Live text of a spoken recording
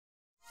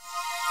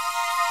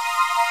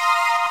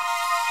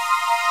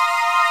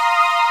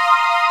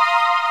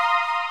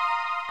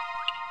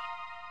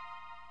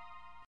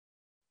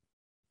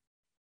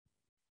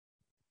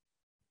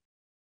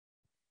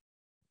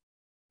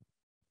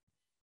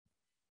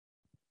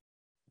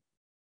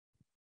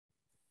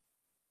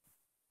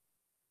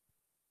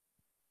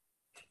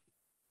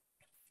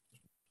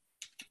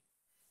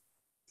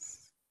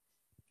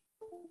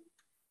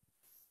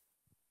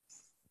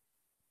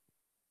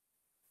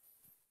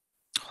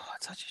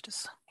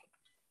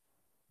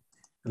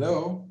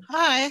Hello.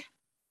 Hi.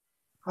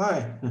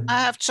 Hi.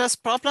 I have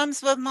just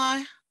problems with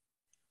my.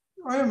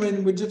 I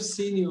mean, we just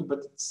seen you,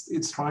 but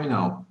it's fine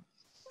now.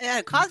 Yeah,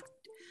 I can't.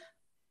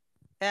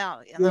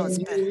 Yeah,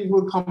 it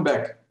will come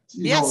back.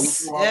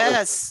 Yes,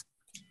 yes.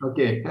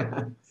 Okay.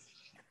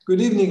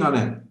 Good evening,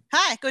 Anne.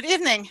 Hi, good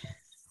evening.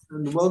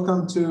 And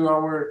welcome to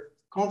our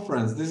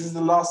conference. This is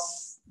the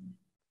last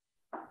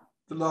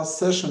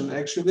session,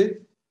 actually.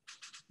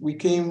 We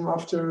came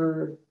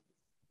after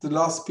the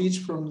last speech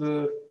from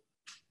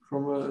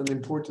an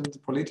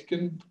important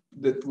politician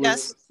that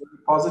was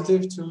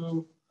positive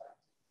to.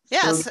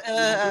 Yes,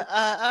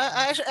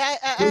 I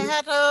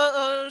had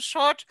a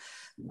short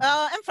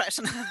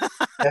impression.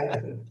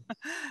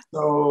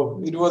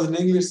 So it was in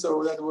English,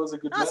 so that was a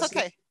good message. That's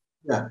okay.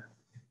 Yeah,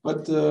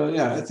 but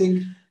yeah, I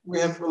think we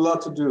have a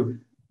lot to do.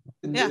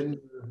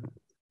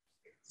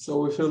 So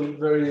we feel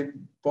very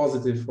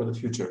positive for the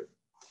future.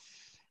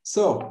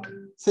 So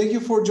thank you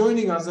for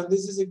joining us, and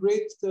this is a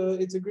great.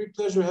 It's a great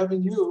pleasure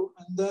having you.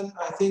 And then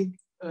I think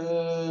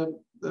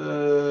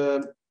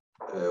the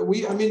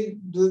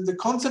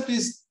concept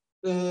is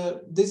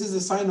this is a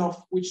sign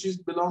off which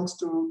belongs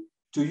to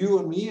you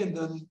and me, and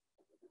then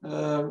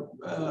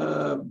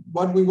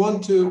what we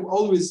want to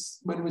always,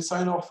 when we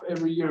sign off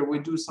every year, we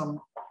do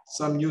some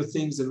new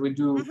things, and we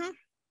do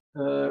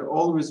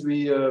always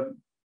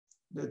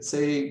let's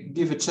say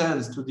give a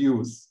chance to the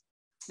youth.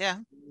 Yeah.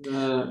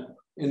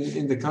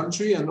 In the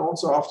country, and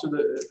also after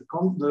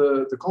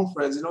the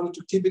conference, in order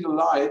to keep it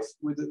alive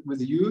with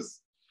the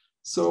youth.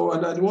 So,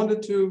 and I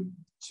wanted to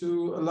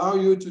allow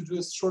you to do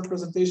a short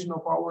presentation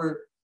of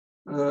our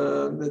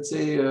let's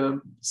say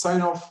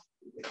sign off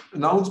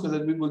announcement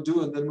that we will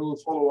do, and then we will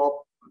follow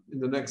up in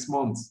the next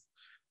month,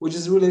 which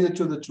is related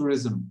to the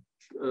tourism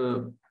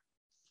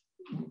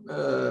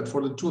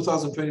for the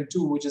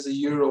 2022, which is a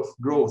year of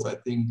growth, I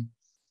think.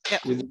 Yeah.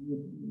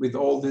 With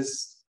all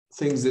these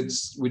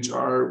things which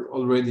are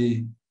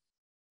already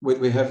what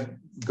we have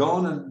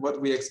gone, and what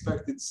we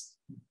expect, it's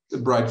a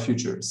bright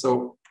future.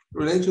 So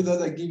related to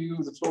that, I give you,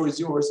 the floor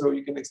is yours, so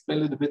you can explain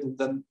a little bit, and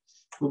then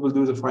we will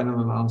do the final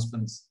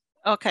announcements.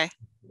 Okay.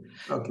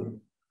 Okay.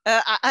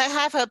 I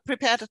have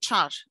prepared a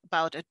chart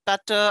about it,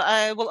 but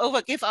I will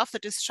overgive after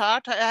this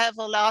chart. I have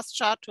a last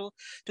chart to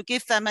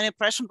give them an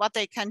impression what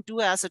they can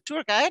do as a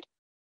tour guide,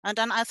 and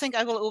then I think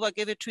I will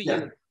overgive it to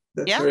you.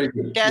 That's very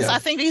good. Yes, I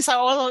think these are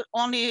all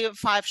only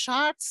 5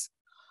 charts.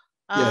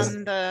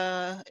 And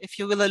if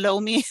you will allow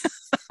me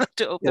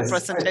to open the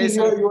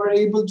presentation. I think you are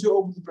able to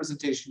open the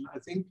presentation, I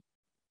think.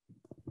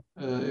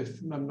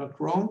 If I'm not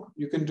wrong,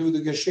 you can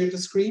share the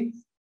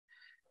screen.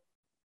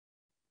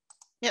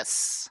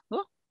 Yes.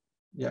 Oh.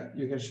 Yeah,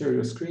 you can share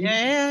your screen.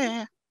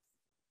 Yeah.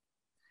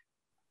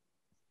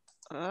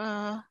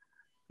 No.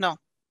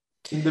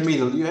 In the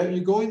middle,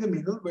 you go in the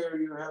middle where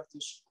you have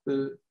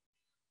the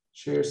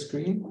share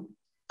screen.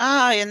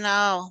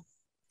 Now,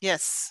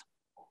 yes.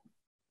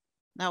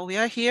 Now we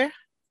are here.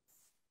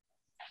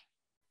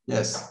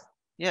 Yes.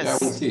 Yes. Yeah,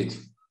 we see it.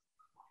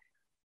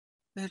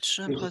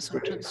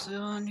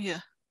 Presentation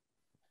here.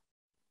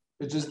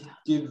 You just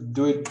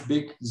do it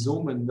big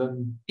zoom, and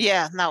then.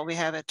 Yeah, now we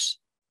have it.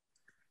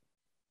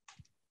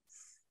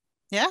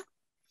 Yeah.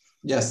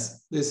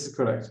 Yes, this is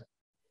correct.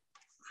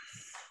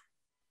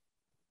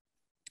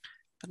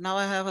 But now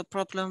I have a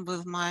problem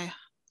with my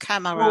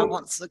camera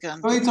once again.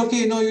 Oh, it's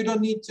okay. No, you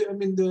don't need to. I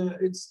mean,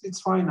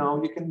 it's fine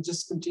now. You can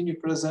just continue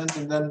present,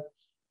 and then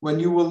when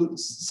you will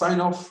sign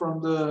off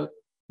from the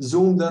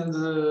Zoom, then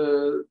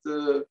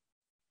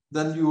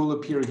then you will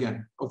appear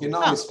again. Okay,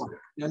 now it's fine.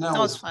 Yeah,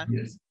 now it's fine.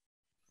 Yes.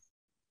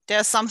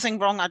 There's something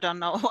wrong. I don't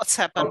know what's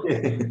happened.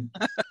 Okay.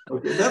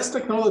 Okay, that's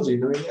technology.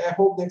 I mean, I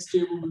hope next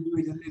year we will do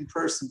it in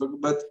person.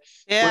 But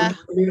yeah,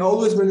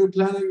 always when we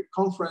plan a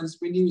conference,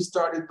 we knew we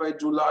started by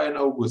July and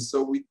August.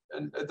 So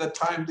and at that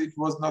time it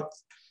was not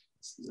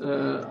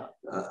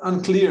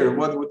unclear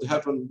what would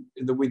happen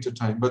in the winter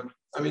time. But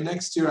I mean,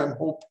 next year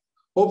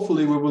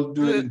hopefully we will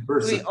do it in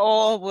person. We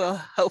all will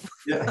hope.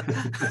 Yeah.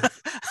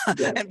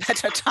 In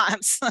better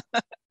times.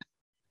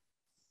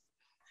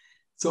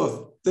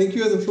 So thank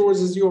you. The floor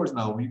is yours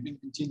now. We can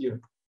continue.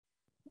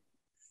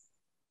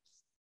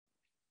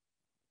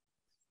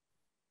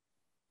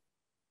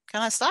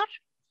 Can I start?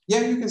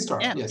 Yeah, you can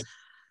start. Yeah. Yes.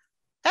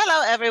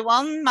 Hello,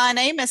 everyone. My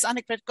name is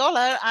Annegret.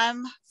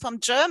 I'm from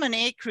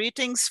Germany.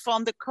 Greetings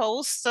from the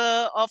coast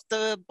of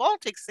the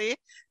Baltic Sea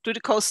to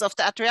the coast of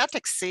the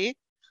Adriatic Sea.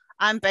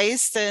 I'm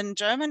based in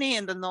Germany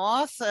in the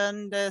north,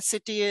 and a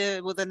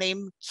city with the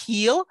name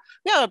Kiel.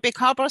 We are a big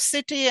harbor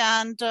city,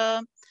 and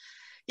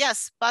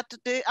yes, but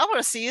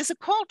our sea is a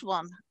cold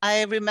one.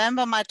 I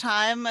remember my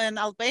time in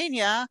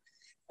Albania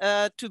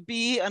to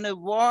be in a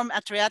warm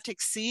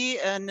Adriatic Sea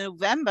in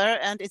November,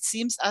 and it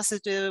seems as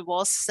it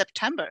was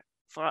September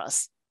for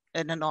us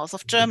in the north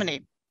of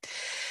Germany.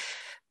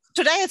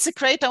 Today, it's a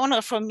great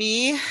honor for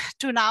me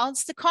to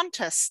announce the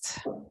contest.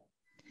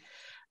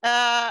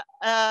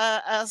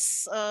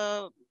 As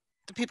the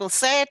people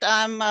said,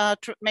 I'm a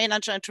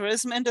manager in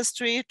tourism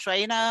industry,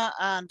 trainer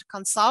and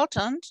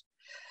consultant.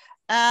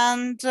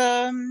 And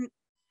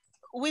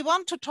we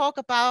want to talk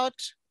about,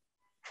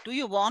 do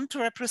you want to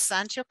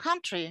represent your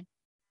country?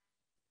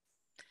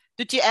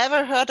 Did you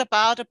ever heard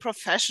about a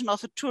profession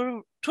of a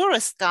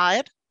tourist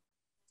guide?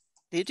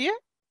 Did you?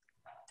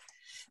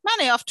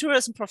 Many of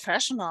tourism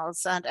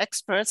professionals and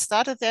experts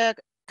started their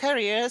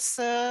careers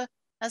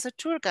as a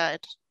tour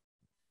guide.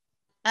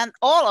 And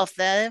all of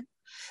them,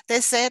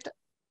 they said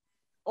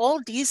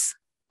all these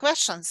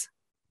questions.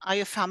 Are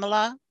you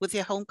familiar with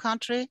your home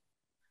country?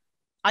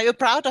 Are you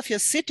proud of your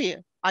city?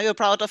 Are you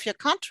proud of your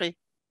country?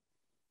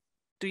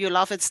 Do you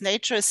love its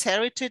nature, its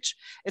heritage,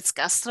 its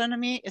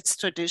gastronomy, its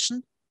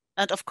tradition,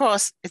 and of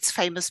course, its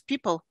famous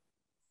people?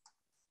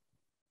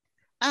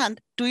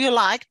 And do you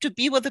like to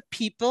be with the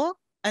people,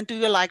 and do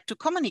you like to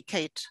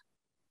communicate?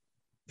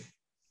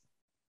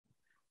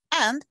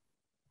 And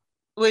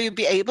will you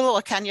be able,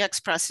 or can you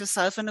express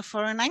yourself in a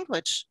foreign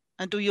language?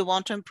 And do you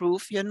want to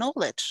improve your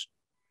knowledge?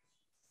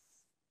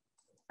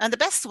 And the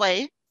best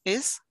way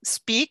is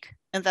speak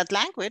in that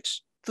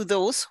language to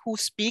those who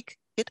speak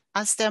it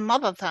as their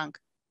mother tongue.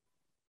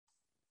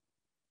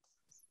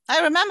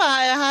 I remember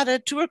I had a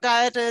tour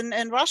guide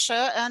in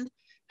Russia, and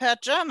her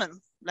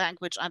German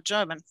language, I'm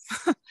German,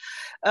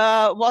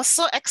 was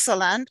so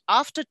excellent.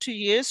 After 2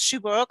 years, she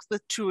worked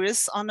with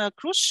tourists on a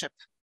cruise ship.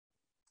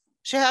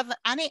 She had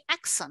any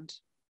accent.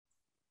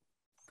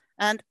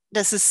 And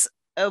this is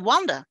a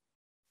wonder.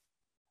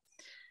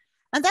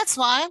 And that's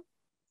why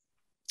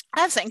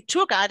I think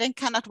tour guiding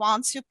can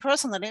advance you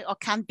personally, or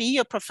can be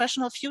your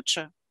professional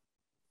future.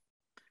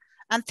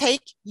 And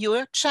take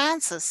your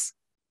chances.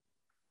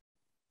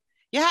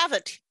 You have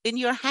it in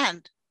your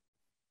hand.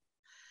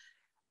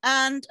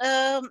 And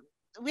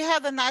we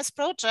have a nice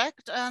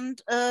project,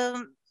 and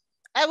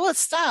I will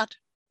start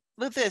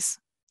with this.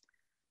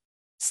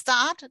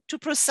 Start to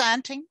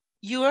presenting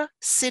your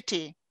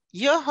city,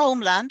 your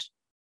homeland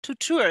to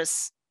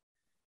tourists.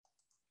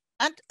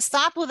 And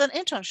start with an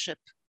internship.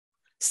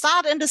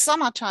 Start in the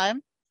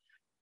summertime.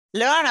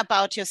 Learn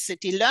about your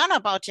city, learn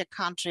about your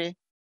country,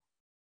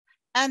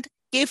 and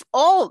give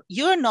all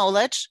your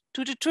knowledge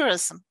to the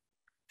tourism.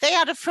 They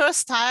are the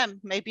first time,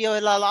 maybe the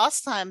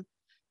last time,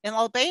 in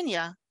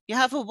Albania. You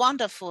have a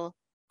wonderful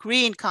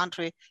green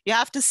country. You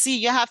have the sea,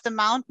 you have the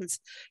mountains,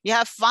 you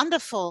have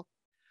wonderful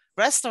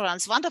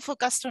restaurants, wonderful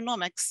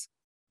gastronomics.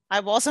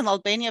 I was in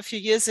Albania a few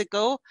years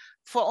ago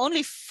for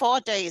only 4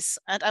 days,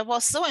 and I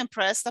was so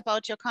impressed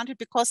about your country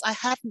because I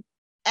hadn't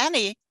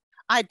any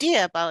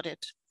idea about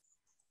it.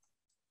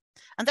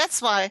 And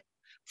that's why,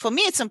 for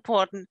me, it's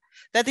important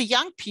that the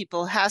young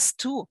people has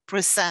to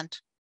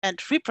present and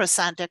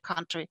represent their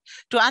country,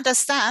 to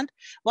understand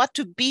what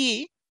to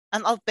be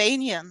an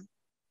Albanian,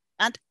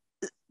 and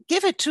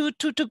give it to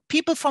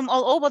people from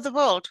all over the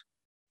world,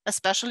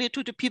 especially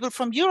to the people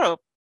from Europe.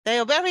 They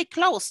are very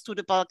close to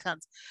the Balkan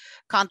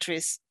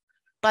countries,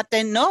 but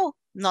they know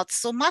not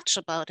so much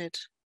about it.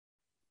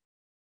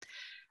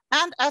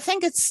 And I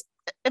think it's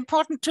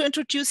important to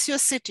introduce your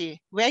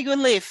city, where you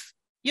live.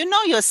 You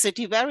know your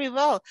city very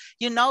well.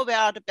 You know where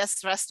are the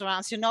best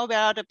restaurants, you know where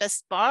are the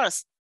best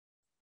bars.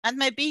 And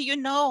maybe you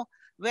know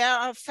where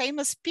are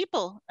famous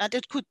people, and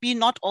it could be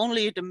not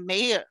only the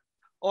mayor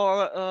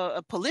or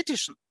a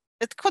politician.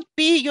 It could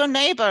be your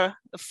neighbor,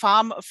 a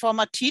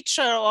former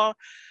teacher, or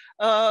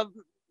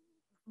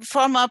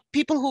former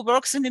people who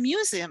works in the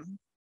museum.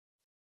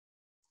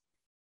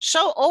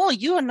 Show all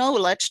your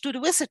knowledge to the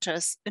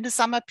visitors in the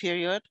summer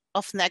period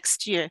of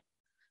next year.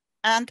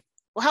 And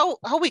how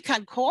we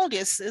can call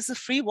this is a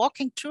free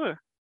walking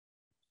tour.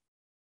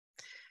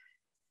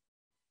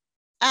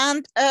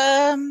 And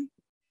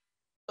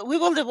we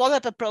will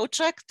develop a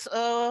project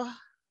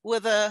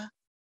with the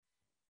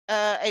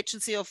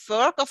Agency of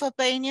Work of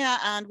Albania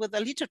and with the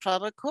Elite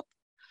Travel Group.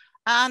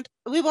 And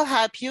we will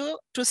help you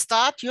to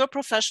start your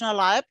professional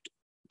life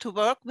to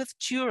work with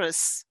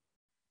tourists.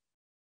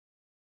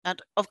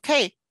 And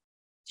okay,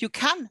 you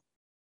can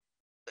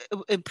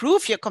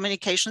improve your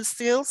communication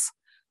skills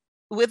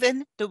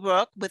within the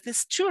work with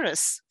these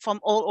tourists from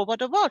all over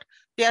the world.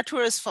 There are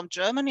tourists from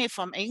Germany,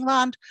 from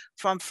England,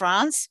 from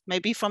France,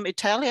 maybe from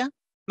Italy,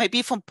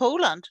 maybe from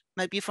Poland,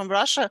 maybe from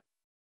Russia,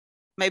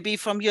 maybe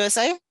from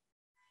USA,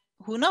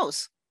 who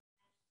knows?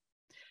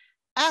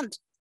 And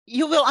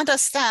you will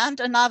understand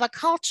another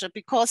culture,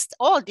 because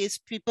all these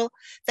people,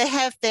 they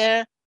have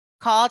their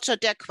culture,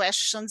 their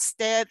questions,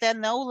 their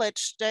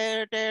knowledge,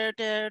 their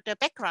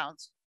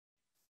backgrounds.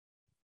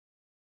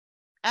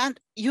 And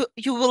you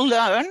will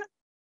learn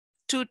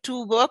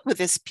to work with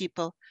these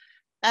people.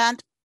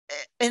 And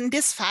in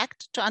this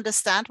fact, to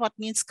understand what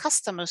means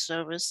customer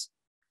service,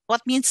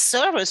 what means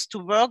service, to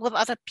work with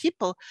other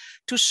people,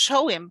 to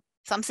show him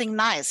something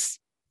nice.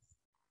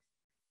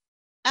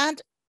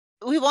 And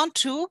we want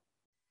to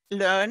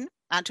learn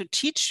and to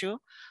teach you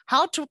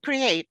how to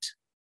create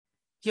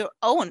your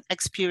own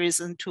experience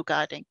in tour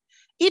guiding.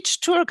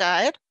 Each tour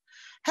guide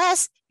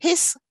has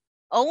his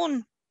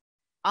own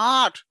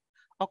art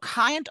or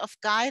kind of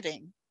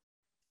guiding.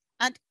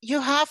 And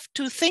you have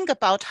to think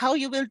about how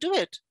you will do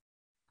it,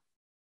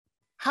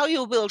 how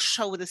you will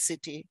show the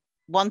city.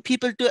 One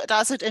people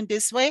does it in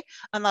this way,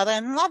 another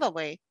in another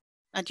way,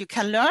 and you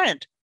can learn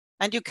it.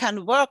 and you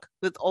can work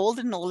with all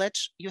the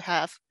knowledge you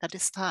have at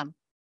this time.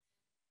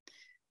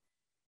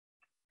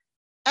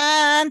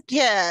 And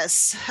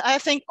yes, I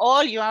think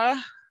all you are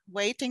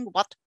waiting,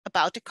 what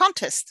about the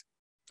contest?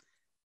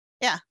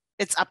 Yeah,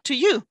 it's up to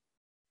you.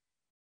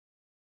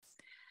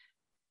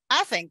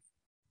 I think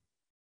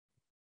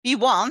be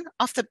one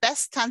of the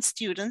best 10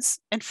 students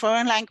in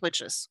foreign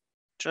languages,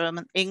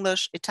 German,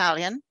 English,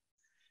 Italian,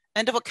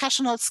 and the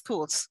vocational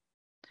schools.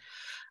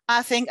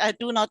 I think I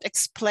do not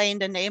explain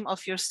the name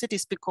of your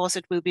cities because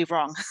it will be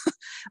wrong.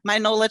 My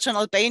knowledge in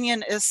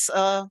Albanian is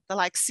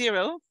like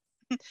 0,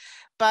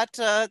 but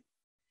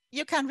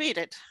you can read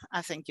it.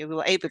 I think you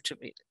will be able to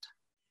read it.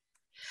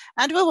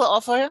 And we will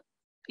offer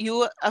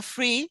you a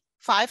free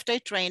 5-day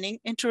training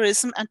in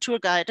tourism and tour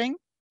guiding,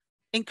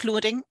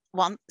 including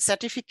 1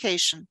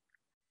 certification,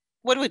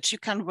 with which you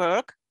can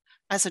work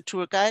as a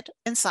tour guide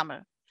in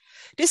summer.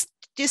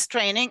 This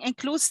training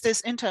includes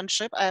this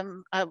internship.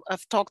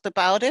 I've talked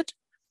about it.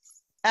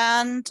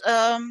 And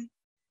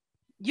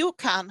you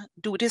can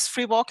do these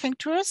free walking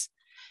tours.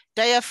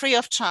 They are free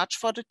of charge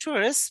for the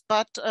tourists,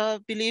 but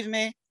believe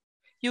me,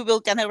 you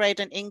will generate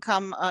an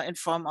income in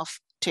form of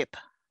tip.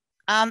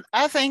 And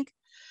I think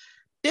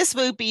this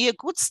will be a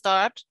good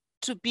start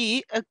to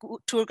be a good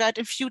tour guide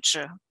in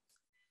future.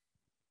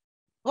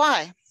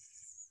 Why?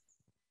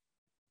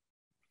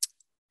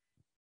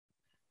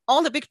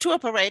 All the big tour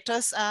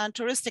operators and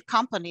touristic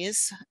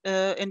companies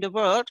in the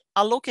world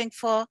are looking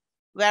for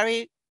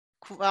very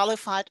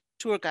qualified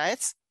tour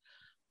guides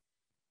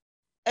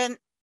in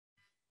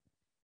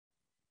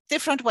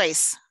different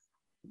ways.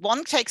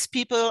 One takes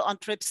people on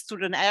trips to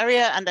an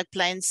area and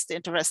explains the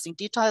interesting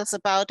details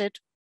about it.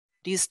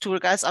 These tour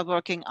guides are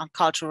working on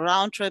cultural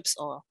round trips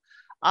or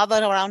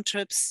other round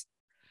trips.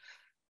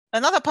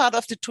 Another part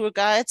of the tour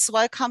guides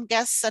welcome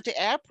guests at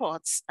the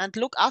airports and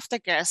look after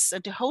guests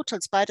in the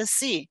hotels by the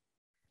sea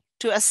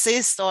to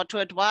assist or to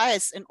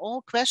advise in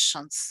all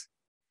questions.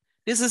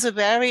 This is a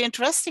very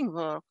interesting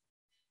work.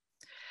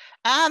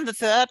 And the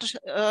third,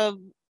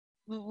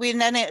 we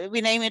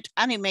name it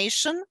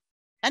animation,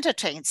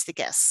 entertains the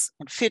guests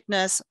in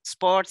fitness,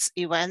 sports,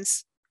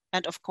 events,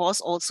 and of course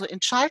also in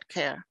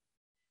childcare.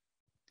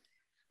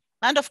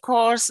 And of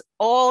course,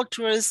 all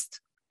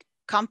tourist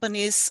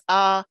companies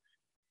are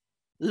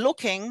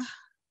looking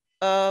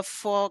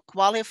for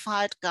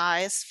qualified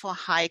guides for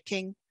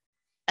hiking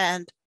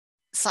and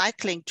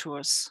cycling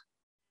tours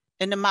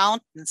in the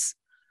mountains,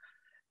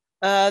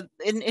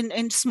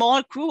 in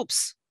small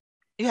groups.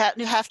 You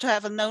have to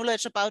have a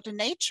knowledge about the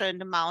nature in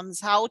the mountains,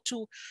 how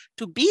to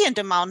be in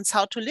the mountains,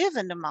 how to live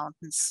in the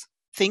mountains.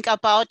 Think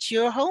about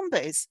your home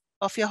base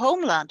of your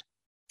homeland.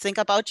 Think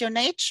about your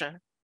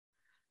nature.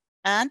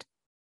 And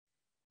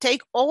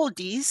take all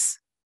these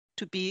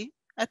to be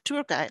a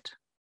tour guide.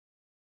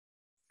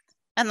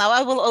 And now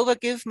I will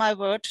overgive my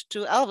word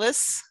to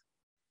Elvis,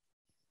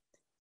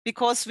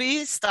 because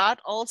we start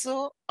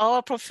also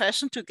our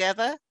profession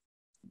together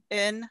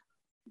in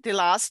the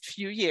last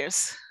few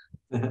years.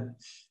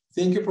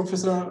 Thank you,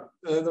 Professor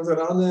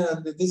Dr. Anne.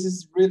 And this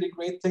is really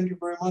great. Thank you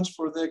very much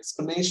for the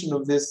explanation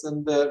of this.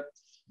 And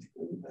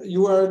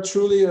you are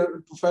truly a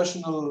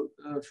professional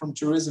from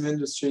tourism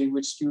industry,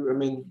 which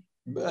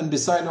and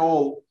beside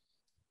all,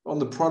 on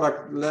the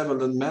product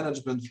level and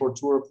management for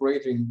tour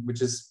operating,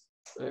 which is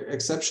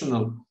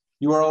exceptional.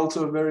 You are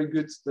also a very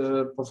good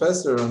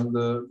professor and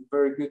a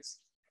very good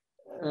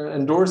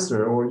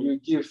endorser, or you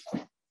give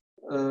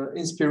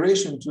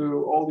inspiration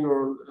to all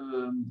your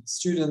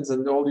students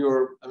and all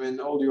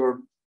your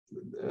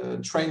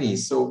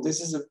trainees. So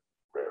this is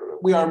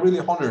we are really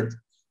honored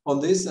on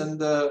this,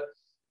 and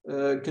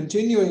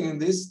continuing in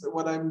this.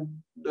 What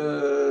I'm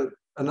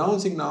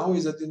announcing now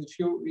is that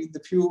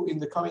in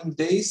the coming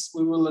days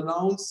we will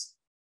announce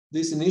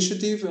this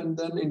initiative, and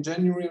then in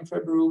January and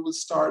February we will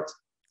start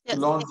to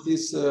launch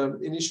this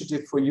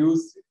initiative for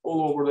youth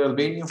all over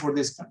Albania for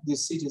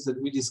these cities that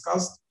we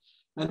discussed.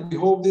 And we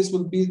hope this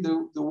will be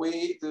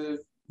the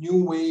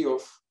new way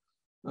of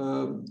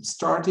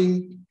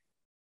starting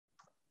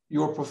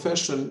your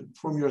profession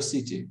from your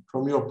city,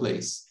 from your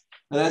place.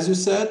 And as you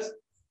said,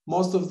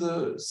 most of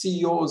the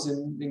CEOs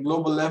in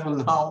global level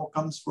now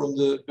comes from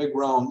the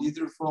background,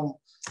 either from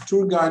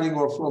tour guiding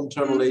or from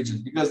travel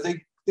agents, because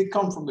they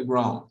come from the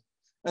ground.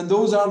 And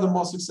those are the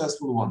most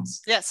successful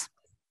ones. Yes.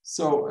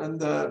 So, and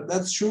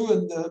that's true.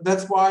 And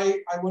that's why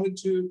I wanted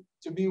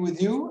to be with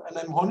you. And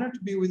I'm honored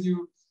to be with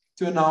you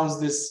to announce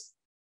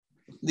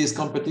this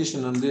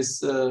competition and this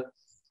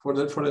for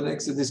the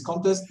next this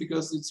contest,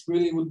 because it's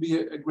really will be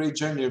a great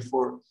journey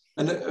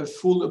and a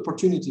full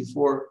opportunity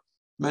for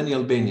many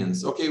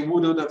Albanians. Okay, we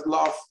would have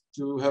loved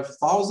to have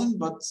 1,000,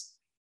 but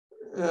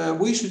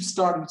we should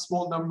start with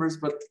small numbers.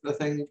 But I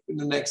think in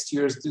the next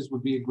years this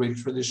would be a great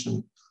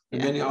tradition,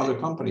 and many other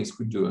companies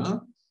could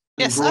do.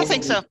 Yes, I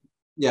think so.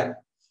 Yeah.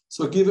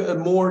 So give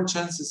more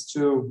chances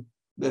to,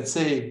 let's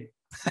say,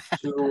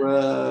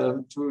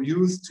 to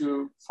youth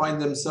to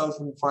find themselves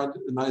and find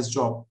a nice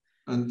job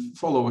and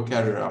follow a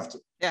career after.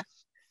 Yeah,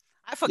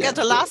 I forget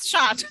the last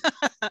shot.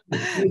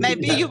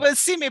 Maybe you will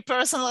see me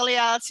personally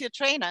as your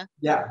trainer.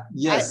 Yeah,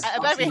 yes.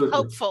 I'm very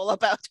hopeful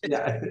about it.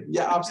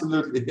 Yeah,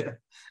 absolutely.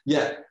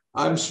 Yeah,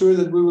 I'm sure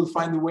that we will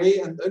find a way,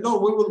 and no,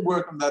 we will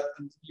work on that,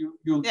 and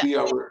you'll be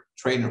our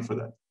trainer for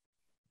that.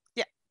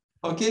 Yeah.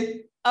 Okay.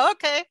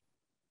 Okay.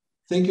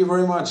 Thank you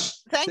very much.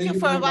 Thank you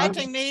for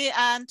inviting me,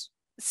 and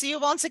see you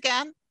once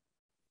again.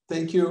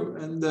 Thank you,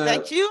 and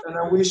thank you. And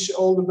I wish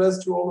all the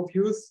best to all of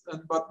youth,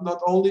 but not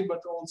only,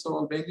 but also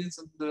Albanians.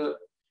 And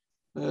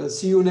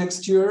see you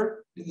next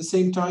year in the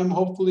same time,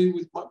 hopefully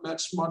with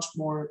much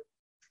more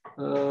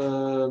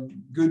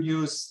good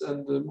news and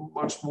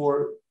much more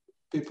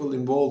people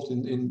involved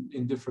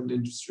in different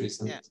industries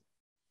and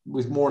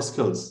with more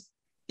skills.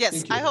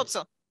 Yes, I hope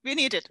so. We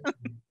need it.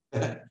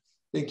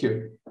 Thank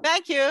you.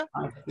 Thank you.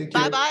 Thank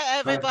you. Bye,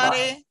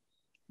 everybody.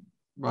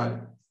 Bye.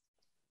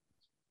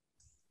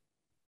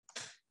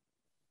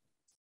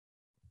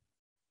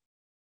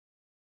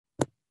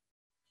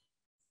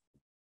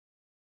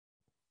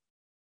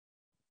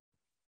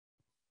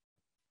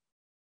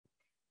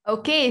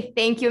 Okay,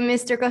 thank you,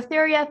 Mr.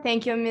 Kotherja.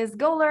 Thank you, Ms.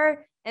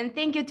 Goller. And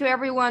thank you to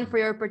everyone for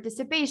your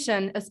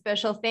participation. A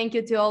special thank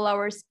you to all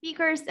our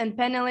speakers and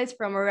panelists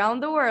from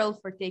around the world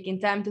for taking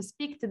time to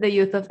speak to the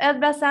youth of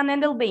Elbasan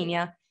and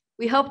Albania.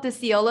 We hope to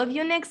see all of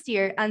you next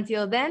year.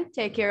 Until then,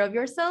 take care of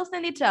yourselves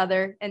and each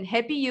other, and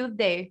happy Youth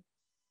Day.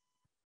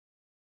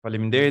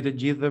 Faleminderit të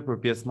gjithëve për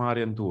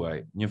pjesëmarrjen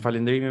tuaj. Një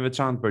falënderim i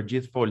veçantë për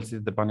gjithë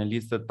folësit dhe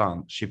panelistët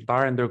tanë,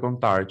 shqiptarë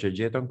ndërkombëtarë që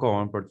gjetën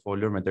kohën për të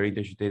folur me të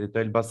rinjtë e qytetit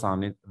të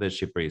Elbasanit dhe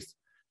Shqipërisë.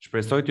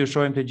 Shpresoj t'ju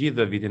shohim të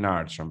gjithë vitin e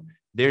ardhshëm.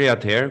 Deri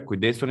atëherë,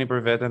 kujdesuni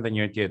për veten dhe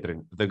njëri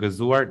tjetrin dhe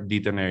gëzuar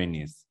ditën e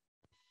rinisë.